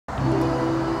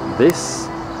This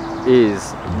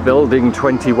is Building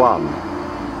 21,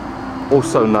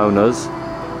 also known as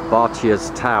Bata's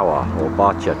Tower or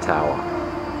Bata Tower,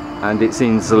 and it's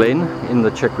in Zlin in the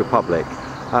Czech Republic.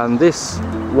 And this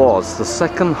was the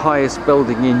second highest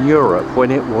building in Europe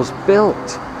when it was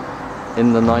built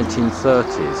in the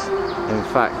 1930s. In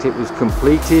fact, it was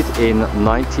completed in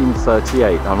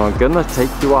 1938, and I'm going to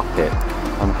take you up it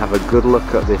and have a good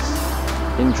look at this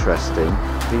interesting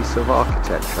piece of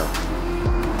architecture.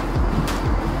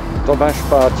 Tomáš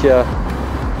Bata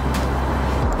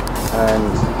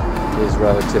and his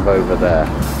relative over there.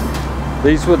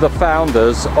 These were the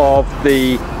founders of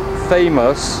the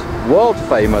famous, world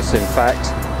famous in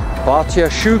fact, Bata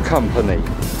Shoe Company.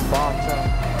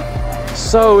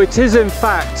 So it is in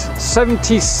fact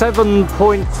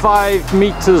 77.5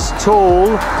 meters tall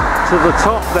to the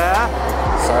top there.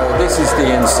 So this is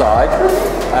the inside,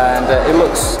 and it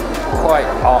looks quite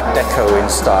Art Deco in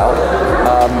style.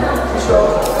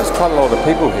 There's quite a lot of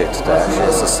people here today actually,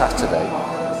 it's a Saturday.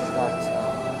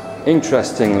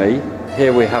 Interestingly,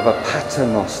 here we have a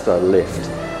paternoster lift,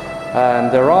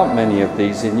 and there aren't many of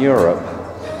these in Europe.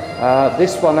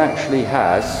 This one actually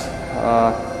has,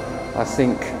 I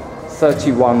think,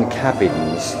 31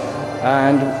 cabins,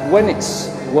 and when it's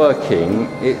working,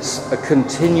 it's a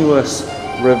continuous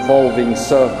revolving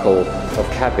circle of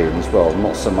cabins, well,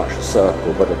 not so much a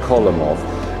circle but a column of,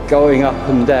 going up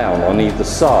and down on either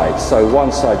side. So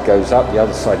one side goes up, the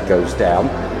other side goes down,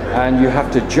 and you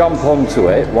have to jump onto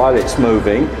it while it's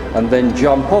moving and then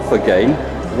jump off again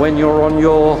when you're on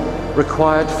your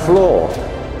required floor.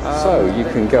 So you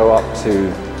can go up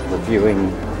to the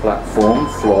viewing platform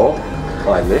floor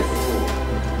by lift.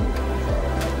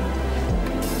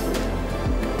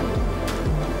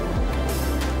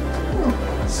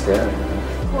 Scary.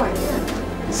 Quite,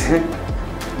 yeah. Is it?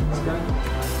 Let's go.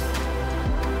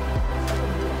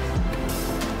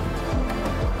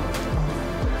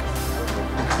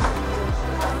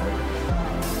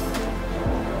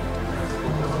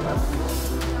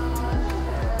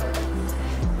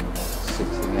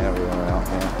 Sitting area out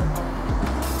here.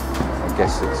 I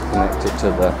guess it's connected to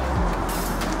the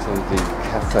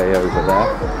cafe over there.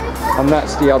 And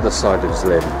that's the other side of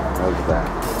Zlin, over there.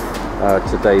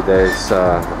 Today there's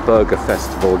a burger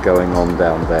festival going on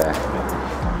down there.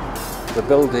 The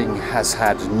building has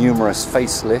had numerous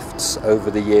facelifts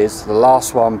over the years, the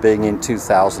last one being in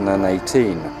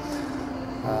 2018.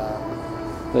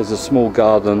 There's a small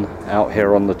garden out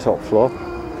here on the top floor,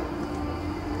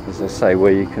 as I say,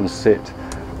 where you can sit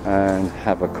and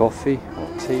have a coffee or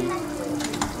tea.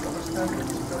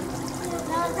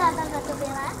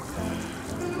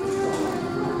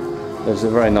 There's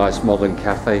a very nice modern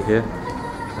cafe here,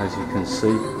 as you can see.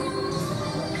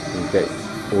 You get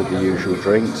all the usual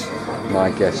drinks, my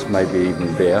guess maybe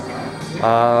even beer.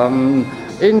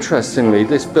 Interestingly,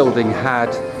 this building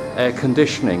had air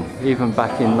conditioning even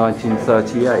back in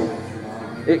 1938.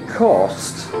 It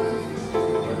cost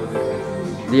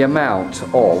the amount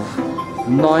of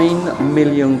 9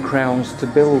 million crowns to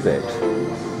build it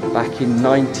back in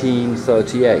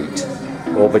 1938.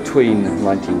 Or between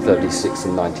 1936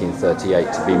 and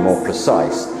 1938 to be more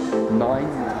precise.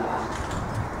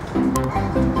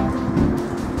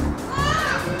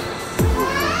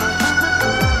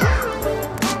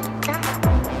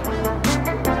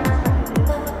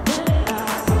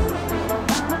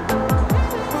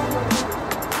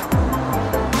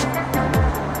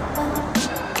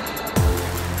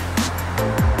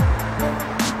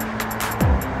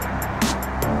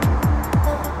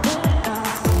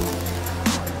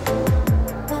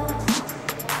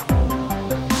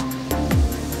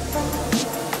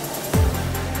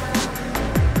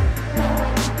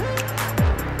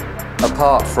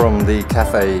 Apart from the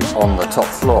cafe on the top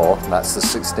floor, that's the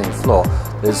 16th floor,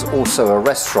 there's also a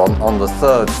restaurant on the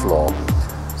 3rd floor.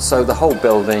 So the whole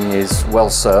building is well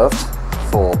served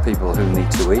for people who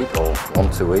need to eat or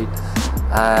want to eat,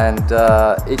 and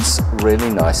it's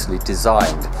really nicely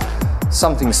designed.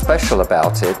 Something special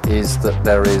about it is that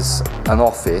there is an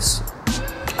office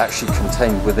actually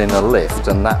contained within a lift,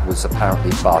 and that was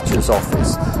apparently Bata's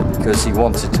office because he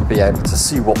wanted to be able to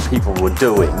see what people were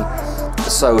doing,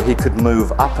 so he could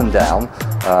move up and down.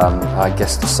 I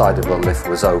guess the side of the lift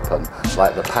was open,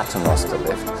 like the paternoster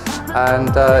lift,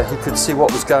 and he could see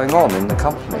what was going on in the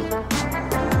company.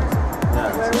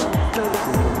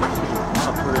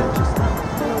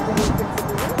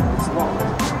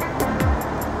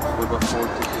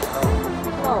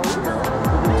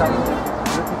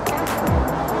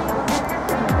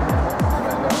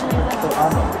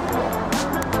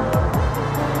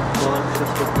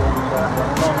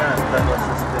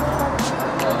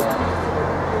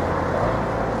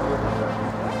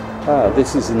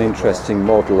 This is an interesting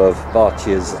model of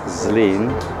Bata's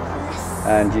Zlin,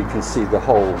 and you can see the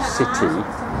whole city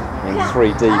in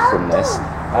 3D from this.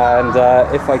 And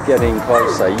if I get in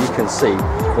closer, you can see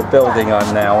the building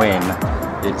I'm now in.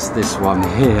 It's this one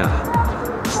here,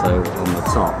 so on the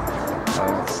top.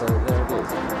 So there it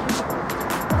is.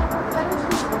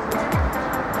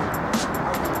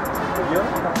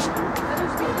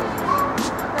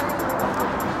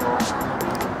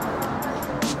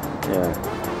 Yeah.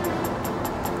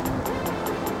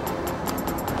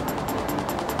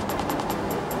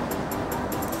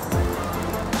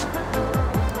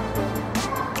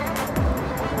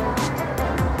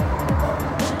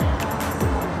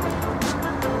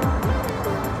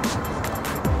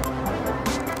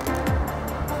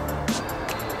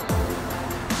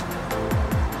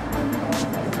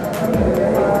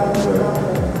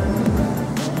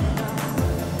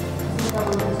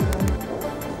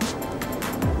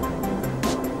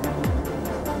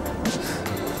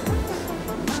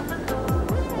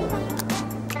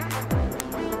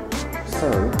 So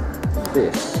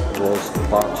this was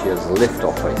Bata's lift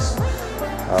office.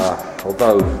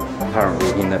 Although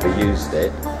apparently he never used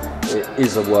it, it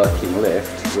is a working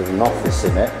lift with an office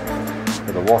in it,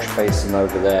 with a wash basin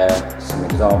over there, some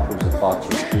examples of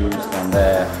Bata's shoes down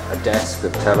there, a desk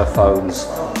with telephones,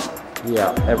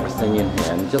 yeah, everything in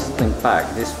here. And just think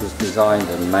back, this was designed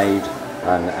and made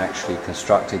and actually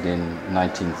constructed in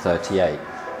 1938.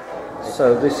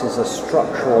 So this is a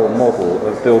structural model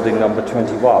of building number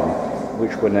 21,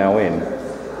 which we're now in.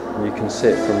 You can see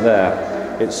it from there.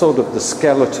 It's sort of the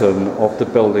skeleton of the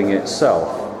building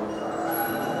itself.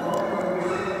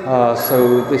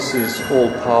 So this is all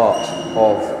part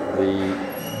of the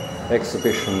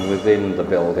exhibition within the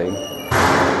building.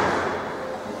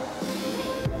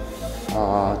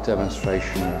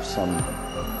 Demonstration of some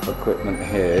equipment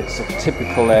here. It's a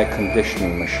typical air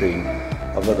conditioning machine.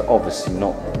 Obviously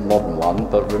not a modern one,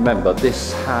 but remember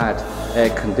this had air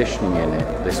conditioning in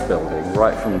it, this building,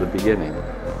 right from the beginning.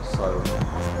 So